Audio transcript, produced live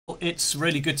it's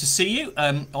really good to see you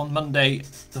on Monday,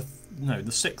 the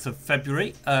 6th of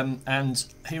February. And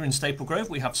here in Staple Grove,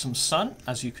 we have some sun,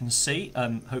 as you can see,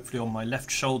 hopefully on my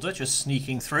left shoulder, just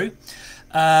sneaking through.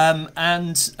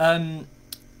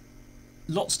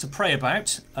 Lots to pray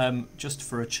about, just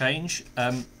for a change.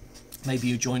 Maybe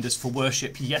you joined us for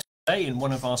worship yesterday in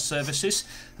one of our services,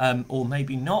 or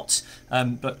maybe not.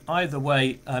 But either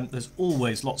way, there's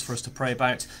always lots for us to pray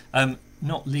about.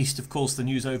 Not least, of course, the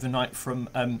news overnight from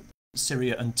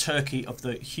Syria and Turkey of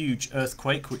the huge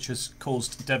earthquake, which has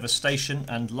caused devastation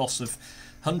and loss of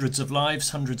hundreds of lives,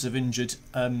 hundreds of injured.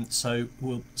 So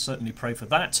we'll certainly pray for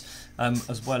that,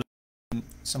 as well as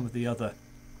some of the other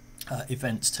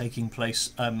events taking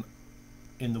place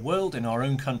in the world, in our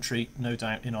own country, no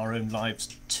doubt in our own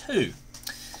lives too.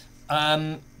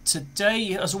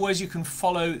 Today, as always, you can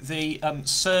follow the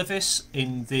service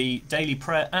in the Daily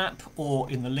Prayer app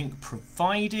or in the link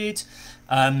provided.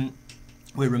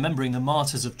 We're remembering the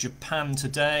martyrs of Japan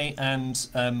today, and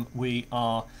we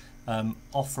are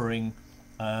offering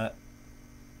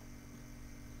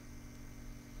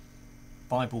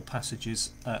Bible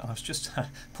passages. I was just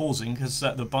pausing because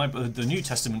the New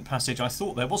Testament passage, I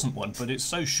thought there wasn't one, but it's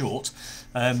so short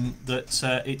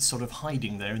that it's sort of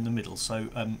hiding there in the middle. So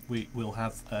we will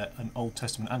have an Old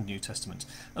Testament and New Testament,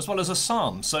 as well as a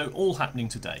psalm. So all happening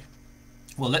today.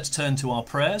 Well, let's turn to our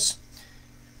prayers.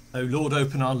 O Lord,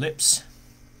 open our lips,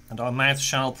 and our mouth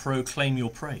shall proclaim your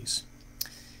praise.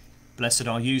 Blessed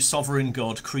are you, sovereign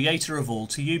God, creator of all.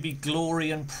 To you be glory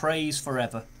and praise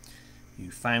forever. You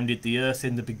founded the earth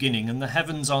in the beginning, and the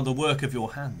heavens are the work of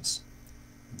your hands.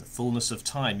 In the fullness of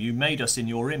time you made us in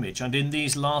your image, and in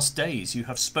these last days you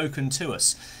have spoken to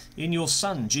us in your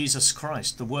Son, Jesus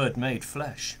Christ, the Word made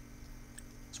flesh.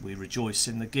 As we rejoice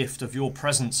in the gift of your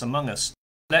presence among us,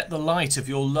 let the light of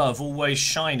your love always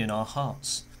shine in our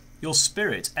hearts. Your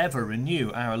Spirit ever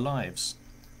renew our lives.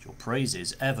 Your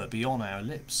praises ever be on our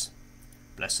lips.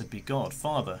 Blessed be God,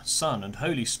 Father, Son, and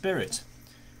Holy Spirit.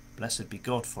 Blessed be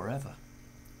God forever.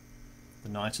 The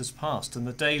night has passed and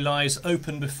the day lies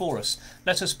open before us.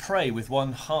 Let us pray with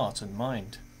one heart and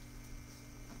mind.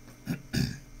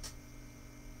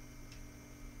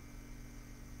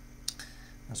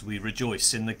 As we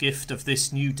rejoice in the gift of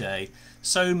this new day,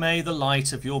 so may the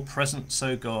light of your presence,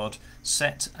 O God,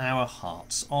 set our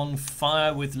hearts on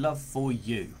fire with love for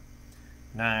you,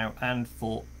 now and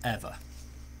forever.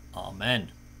 Amen.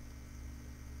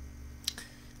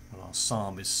 Well, our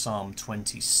psalm is Psalm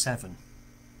 27.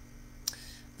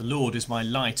 The Lord is my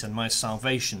light and my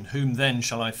salvation, whom then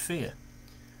shall I fear?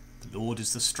 The Lord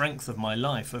is the strength of my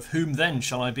life, of whom then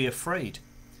shall I be afraid?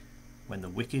 When the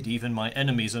wicked, even my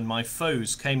enemies and my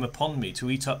foes, came upon me to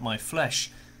eat up my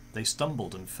flesh, they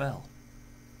stumbled and fell.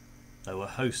 Though a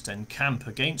host encamp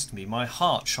against me, my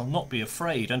heart shall not be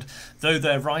afraid, and though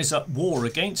there rise up war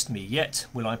against me, yet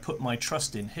will I put my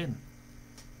trust in him.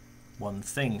 One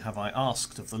thing have I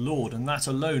asked of the Lord, and that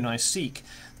alone I seek,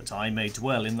 that I may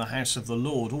dwell in the house of the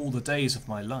Lord all the days of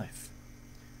my life,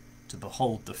 to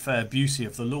behold the fair beauty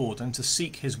of the Lord, and to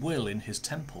seek his will in his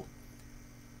temple.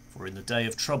 For in the day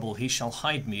of trouble he shall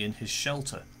hide me in his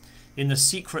shelter. In the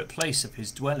secret place of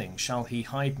his dwelling shall he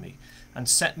hide me, and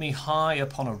set me high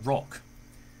upon a rock.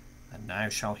 And now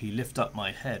shall he lift up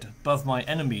my head above my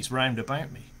enemies round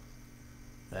about me.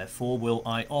 Therefore will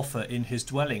I offer in his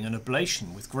dwelling an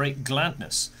oblation with great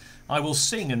gladness. I will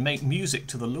sing and make music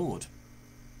to the Lord.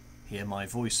 Hear my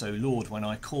voice, O Lord, when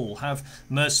I call. Have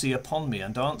mercy upon me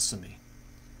and answer me.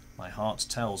 My heart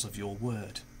tells of your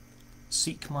word.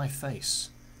 Seek my face.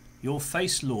 Your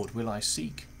face, Lord, will I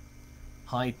seek.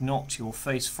 Hide not your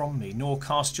face from me, nor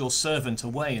cast your servant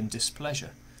away in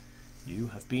displeasure. You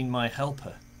have been my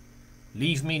helper.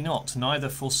 Leave me not, neither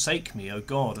forsake me, O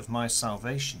God of my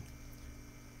salvation.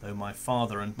 Though my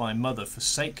father and my mother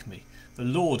forsake me, the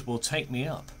Lord will take me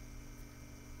up.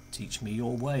 Teach me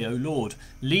your way, O Lord.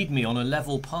 Lead me on a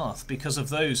level path because of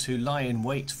those who lie in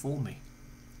wait for me.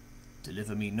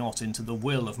 Deliver me not into the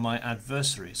will of my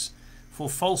adversaries, for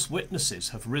false witnesses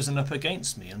have risen up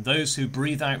against me, and those who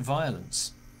breathe out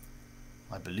violence.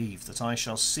 I believe that I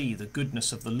shall see the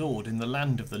goodness of the Lord in the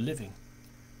land of the living.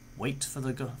 Wait for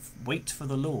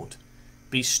the Lord.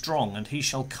 Be strong, and he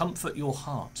shall comfort your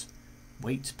heart.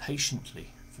 Wait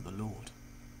patiently for the Lord.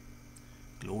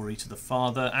 Glory to the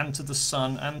Father, and to the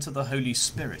Son, and to the Holy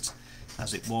Spirit,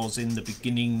 as it was in the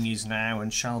beginning, is now,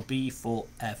 and shall be for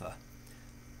ever.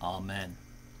 Amen.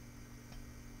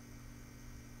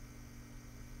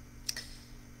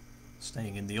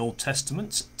 Staying in the Old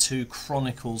Testament, 2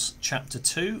 Chronicles chapter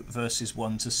 2, verses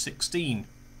 1 to 16.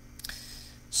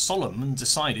 Solomon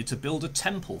decided to build a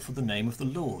temple for the name of the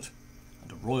Lord,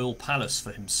 and a royal palace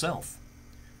for himself.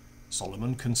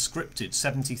 Solomon conscripted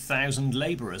 70,000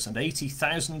 labourers and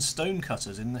 80,000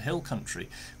 stonecutters in the hill country,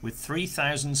 with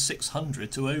 3,600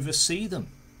 to oversee them.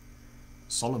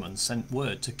 Solomon sent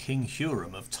word to King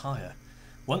Huram of Tyre,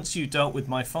 "Once you dealt with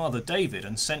my father David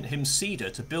and sent him cedar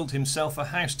to build himself a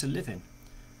house to live in.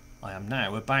 I am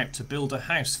now about to build a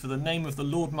house for the name of the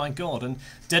Lord my God and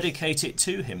dedicate it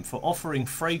to him for offering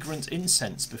fragrant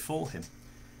incense before him,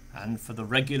 and for the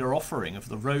regular offering of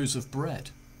the rows of bread,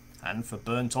 and for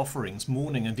burnt offerings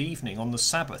morning and evening on the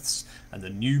Sabbaths and the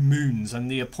new moons and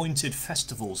the appointed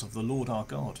festivals of the Lord our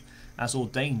God, as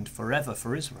ordained forever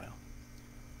for Israel.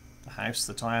 The house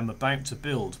that I am about to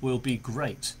build will be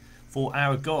great, for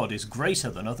our God is greater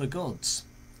than other gods.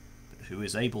 But who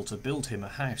is able to build him a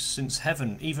house, since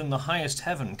heaven, even the highest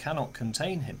heaven, cannot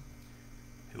contain him?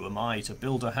 Who am I to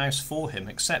build a house for him,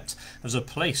 except as a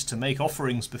place to make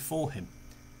offerings before him?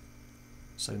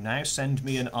 So now send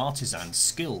me an artisan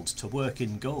skilled to work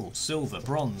in gold, silver,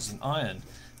 bronze, and iron,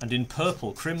 and in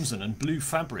purple, crimson, and blue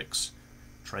fabrics,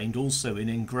 trained also in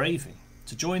engraving,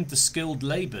 to join the skilled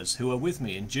labourers who are with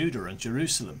me in Judah and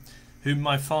Jerusalem, whom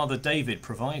my father David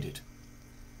provided.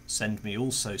 Send me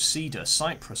also cedar,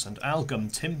 cypress, and algum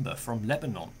timber from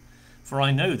Lebanon, for I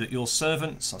know that your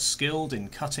servants are skilled in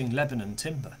cutting Lebanon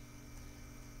timber.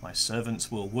 My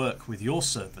servants will work with your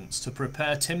servants to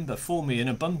prepare timber for me in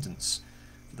abundance.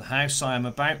 The house I am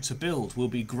about to build will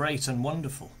be great and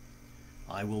wonderful.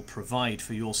 I will provide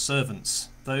for your servants,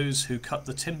 those who cut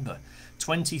the timber,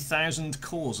 20,000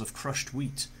 cors of crushed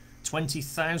wheat,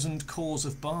 20,000 cors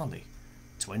of barley,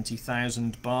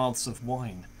 20,000 baths of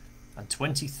wine, and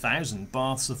 20,000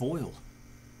 baths of oil."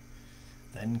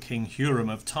 Then King Huram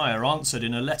of Tyre answered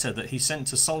in a letter that he sent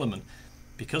to Solomon,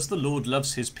 "Because the Lord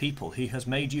loves his people, he has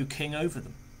made you king over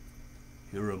them."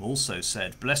 Huram also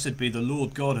said, "Blessed be the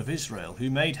Lord God of Israel, who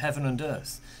made heaven and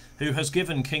earth, who has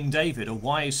given King David a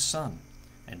wise son,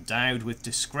 endowed with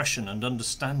discretion and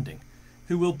understanding,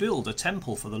 who will build a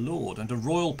temple for the Lord and a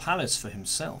royal palace for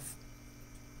himself.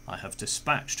 I have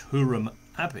dispatched Huram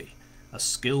Abi, a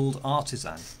skilled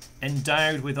artisan,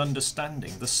 endowed with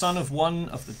understanding, the son of one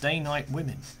of the Danite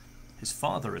women, his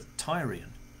father a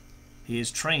Tyrian. He is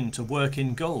trained to work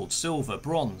in gold, silver,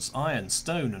 bronze, iron,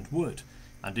 stone, and wood,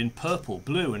 and in purple,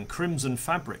 blue, and crimson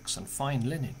fabrics and fine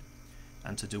linen,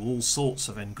 and to do all sorts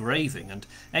of engraving and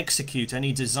execute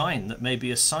any design that may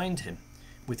be assigned him,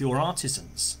 with your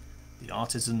artisans, the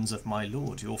artisans of my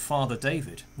lord, your father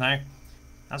David. Now,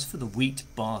 as for the wheat,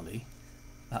 barley,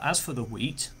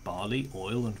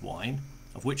 oil, and wine,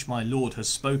 of which my lord has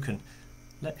spoken,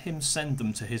 let him send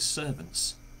them to his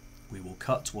servants. We will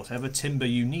cut whatever timber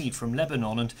you need from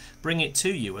Lebanon and bring it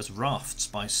to you as rafts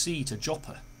by sea to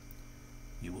Joppa.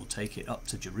 You will take it up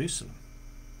to Jerusalem."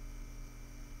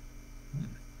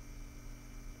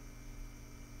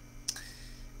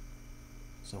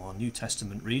 So our New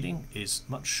Testament reading is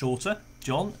much shorter.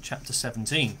 John chapter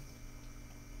 17.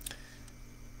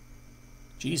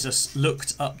 Jesus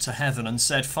looked up to heaven and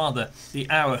said, "Father, the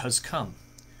hour has come.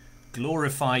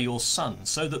 Glorify your Son,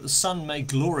 so that the Son may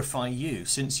glorify you,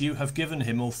 since you have given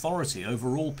him authority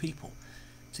over all people,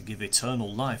 to give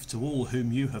eternal life to all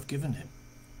whom you have given him.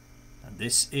 And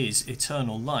this is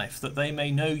eternal life, that they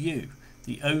may know you,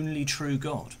 the only true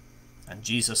God, and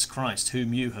Jesus Christ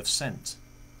whom you have sent.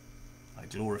 I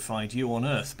glorified you on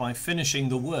earth by finishing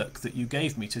the work that you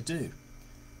gave me to do.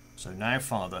 So now,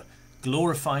 Father,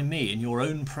 glorify me in your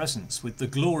own presence with the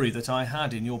glory that I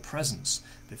had in your presence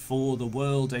before the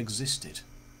world existed."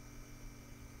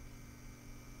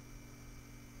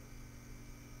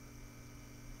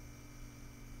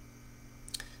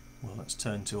 Well, let's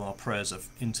turn to our prayers of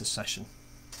intercession.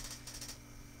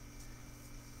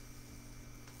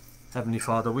 Heavenly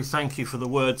Father, we thank you for the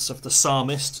words of the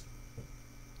psalmist,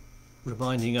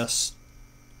 reminding us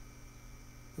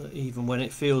that even when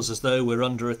it feels as though we're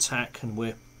under attack and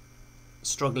we're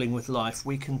struggling with life,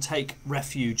 we can take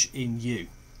refuge in you.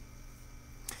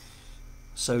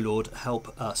 So, Lord,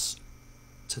 help us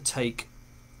to take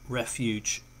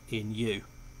refuge in you.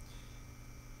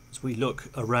 As we look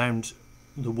around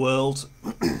the world,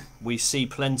 we see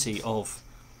plenty of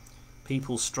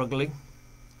people struggling,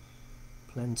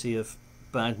 plenty of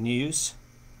bad news.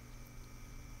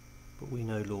 But we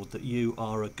know, Lord, that you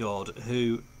are a God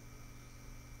who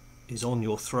is on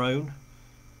your throne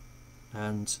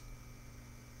and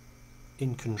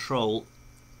in control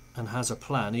and has a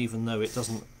plan, even though it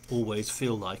doesn't always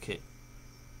feel like it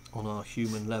on our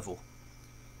human level.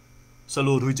 So,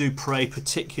 Lord, we do pray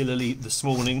particularly this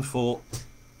morning for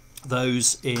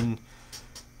those in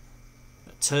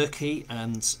Turkey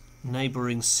and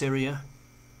neighbouring Syria,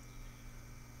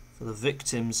 for the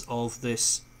victims of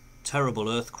this terrible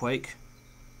earthquake.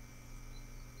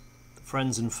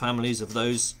 friends and families of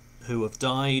those who have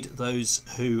died, those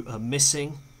who are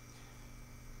missing,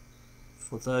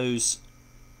 for those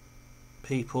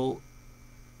people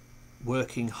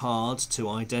working hard to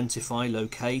identify,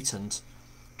 locate and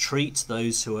treat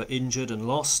those who are injured and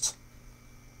lost,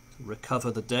 to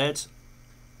recover the dead.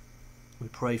 We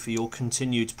pray for your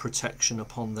continued protection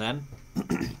upon them.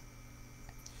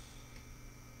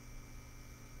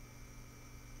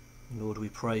 Lord, we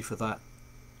pray for that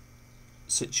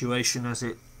situation as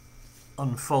it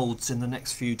unfolds in the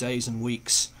next few days and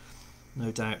weeks,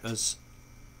 no doubt as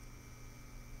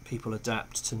people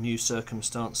adapt to new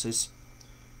circumstances.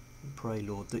 We pray,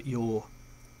 Lord, that your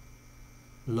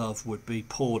love would be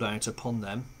poured out upon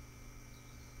them.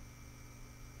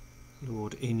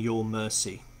 Lord, in your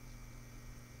mercy,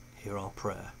 hear our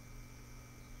prayer.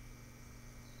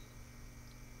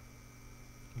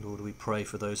 Lord, we pray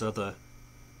for those other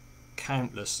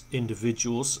countless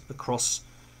individuals across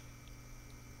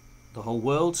the whole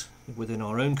world, within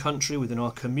our own country, within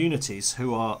our communities,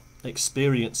 who are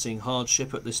experiencing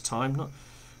hardship at this time,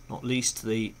 not least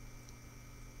the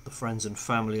friends and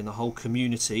family and the whole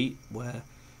community where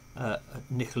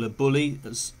Nicola Bully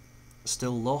is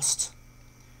still lost.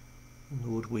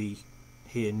 Lord, we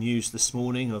hear news this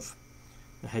morning of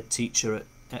the head teacher at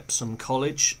Epsom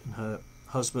College and her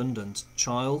husband and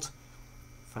child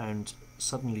found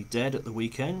suddenly dead at the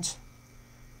weekend.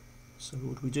 So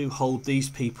Lord, we do hold these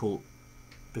people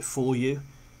before you,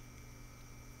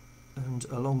 and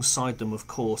alongside them, of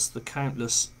course, the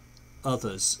countless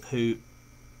others who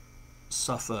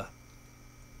suffer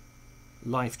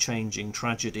life-changing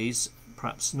tragedies,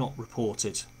 perhaps not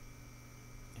reported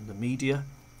in the media,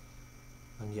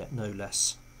 and yet no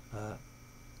less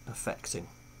affecting.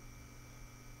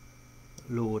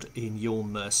 Lord, in your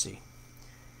mercy,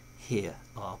 hear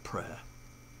our prayer.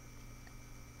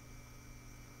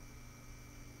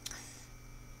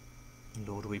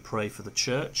 Lord, we pray for the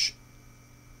church,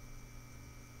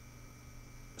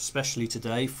 especially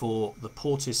today for the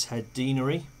Portishead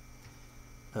Deanery,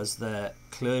 as their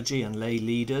clergy and lay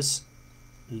leaders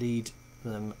lead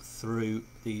them through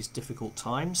these difficult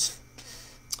times.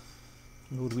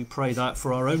 Lord, we pray that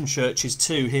for our own churches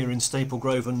too, here in Staple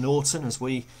Grove and Norton, as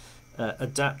we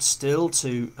adapt still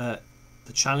to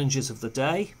the challenges of the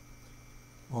day,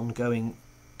 ongoing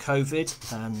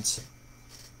COVID and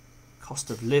cost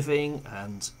of living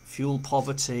and fuel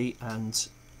poverty and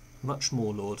much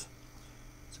more, Lord.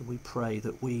 So we pray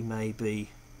that we may be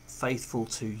faithful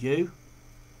to you,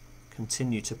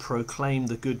 continue to proclaim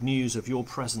the good news of your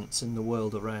presence in the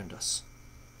world around us.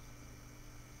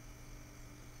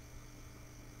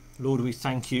 Lord, we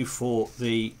thank you for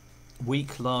the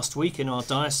week last week in our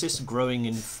diocese, growing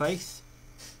in faith,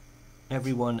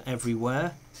 everyone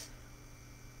everywhere,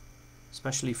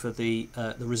 especially for the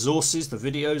resources, the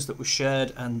videos that were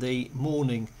shared, and the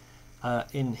morning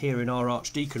here in our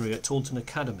Archdeaconry at Taunton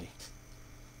Academy,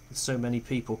 with so many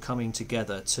people coming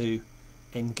together to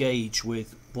engage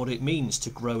with what it means to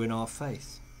grow in our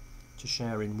faith, to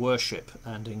share in worship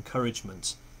and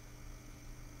encouragement.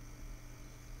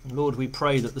 And Lord, we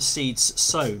pray that the seeds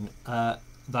sown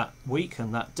that week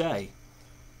and that day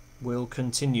will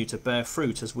continue to bear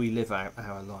fruit as we live out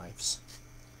our lives.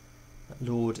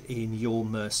 Lord, in your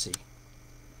mercy,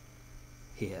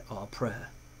 hear our prayer.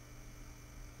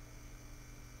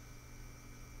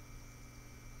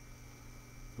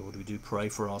 Lord, we do pray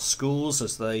for our schools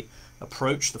as they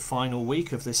approach the final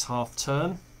week of this half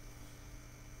term,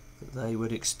 that they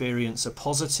would experience a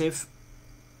positive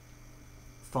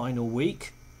final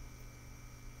week.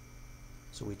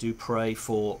 So we do pray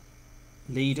for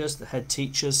leaders, the head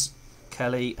teachers,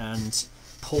 Kelly and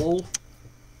Paul,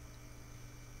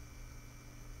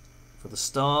 for the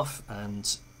staff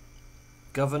and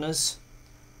governors,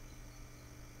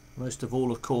 most of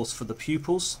all, of course, for the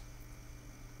pupils.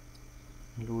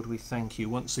 And Lord, we thank you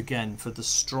once again for the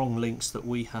strong links that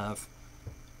we have,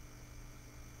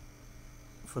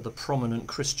 for the prominent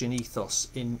Christian ethos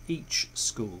in each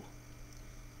school.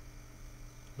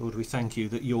 Lord, we thank you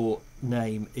that your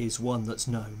name is one that's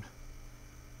known.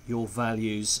 Your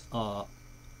values are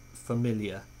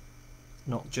familiar,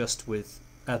 not just with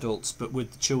adults but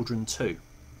with the children too.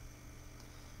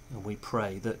 And we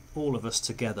pray that all of us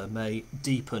together may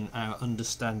deepen our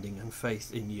understanding and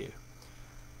faith in you.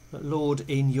 But Lord,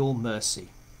 in your mercy,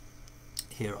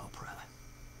 hear our prayer.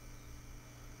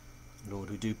 Lord,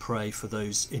 we do pray for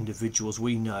those individuals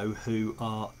we know who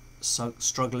are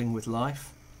struggling with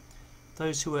life,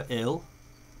 those who are ill,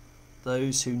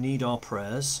 those who need our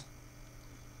prayers.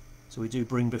 So we do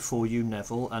bring before you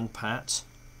Neville and Pat,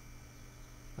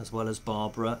 as well as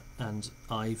Barbara and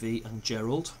Ivy and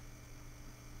Gerald.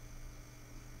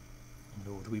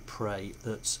 Lord, we pray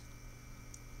that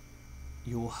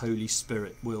your Holy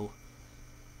Spirit will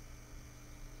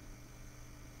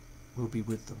be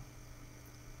with them.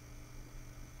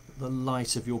 That the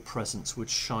light of your presence would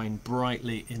shine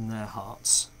brightly in their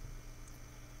hearts.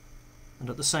 And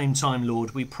at the same time,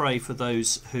 Lord, we pray for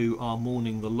those who are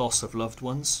mourning the loss of loved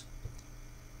ones,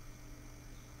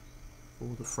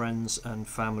 for the friends and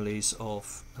families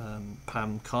of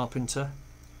Pam Carpenter,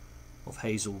 of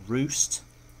Hazel Roost,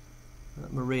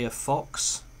 Maria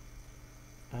Fox,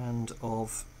 and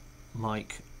of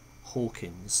Mike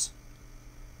Hawkins.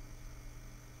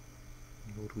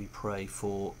 Lord, we pray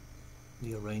for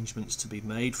the arrangements to be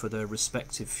made for their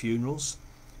respective funerals.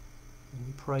 And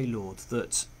we pray, Lord,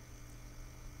 that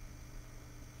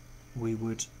we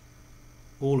would,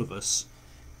 all of us,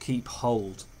 keep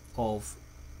hold of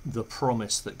the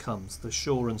promise that comes, the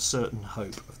sure and certain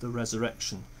hope of the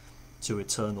resurrection to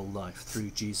eternal life through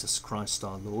Jesus Christ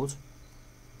our Lord.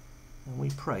 And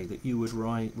we pray that you would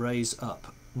raise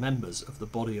up members of the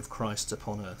body of Christ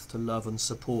upon earth to love and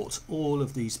support all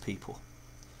of these people.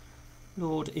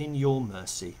 Lord, in your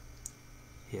mercy,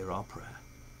 hear our prayer.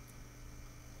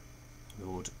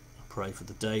 Lord, I pray for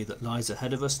the day that lies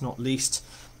ahead of us, not least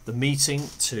the meeting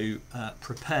to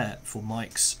prepare for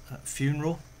Mike's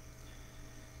funeral,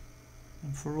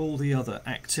 and for all the other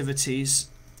activities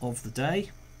of the day.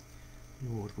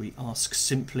 Lord, we ask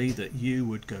simply that you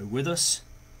would go with us,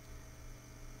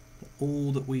 that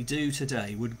all that we do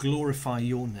today would glorify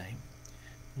your name,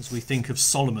 as we think of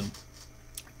Solomon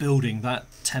building that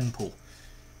temple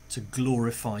to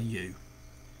glorify you.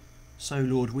 So,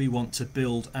 Lord, we want to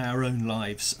build our own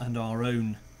lives and our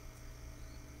own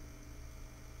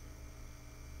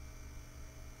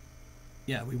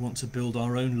we want to build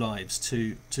our own lives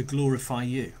to glorify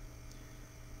you,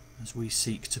 as we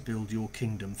seek to build your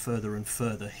kingdom further and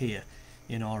further here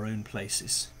in our own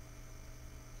places.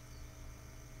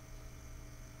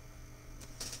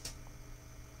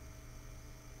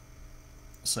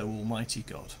 So, Almighty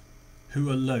God,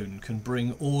 who alone can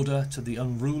bring order to the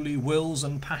unruly wills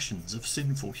and passions of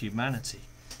sinful humanity,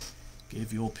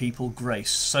 give your people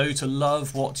grace so to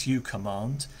love what you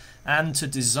command and to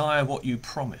desire what you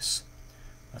promise,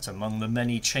 that among the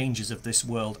many changes of this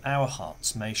world our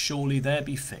hearts may surely there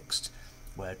be fixed,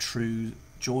 where true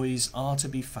joys are to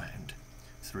be found,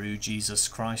 through Jesus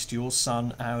Christ your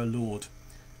Son, our Lord.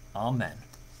 Amen.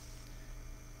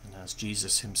 And as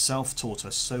Jesus himself taught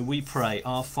us, so we pray,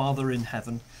 Our Father in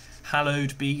heaven,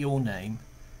 hallowed be your name.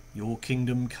 Your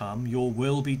kingdom come, your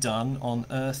will be done on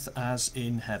earth as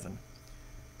in heaven.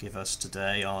 Give us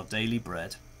today our daily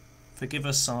bread. Forgive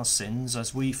us our sins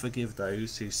as we forgive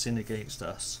those who sin against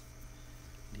us.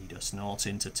 Lead us not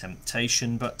into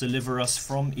temptation, but deliver us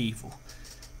from evil.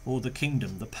 For the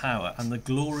kingdom, the power, and the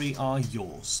glory are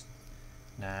yours,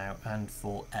 now and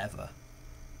forever.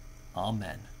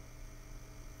 Amen.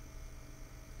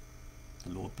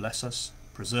 The Lord bless us,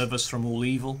 preserve us from all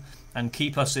evil, and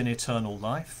keep us in eternal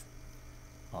life.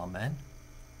 Amen.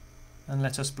 And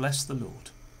let us bless the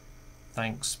Lord.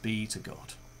 Thanks be to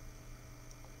God.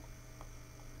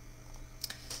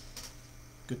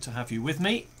 Good to have you with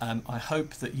me. I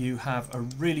hope that you have a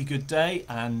really good day,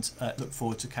 and look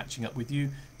forward to catching up with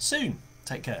you soon.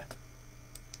 Take care.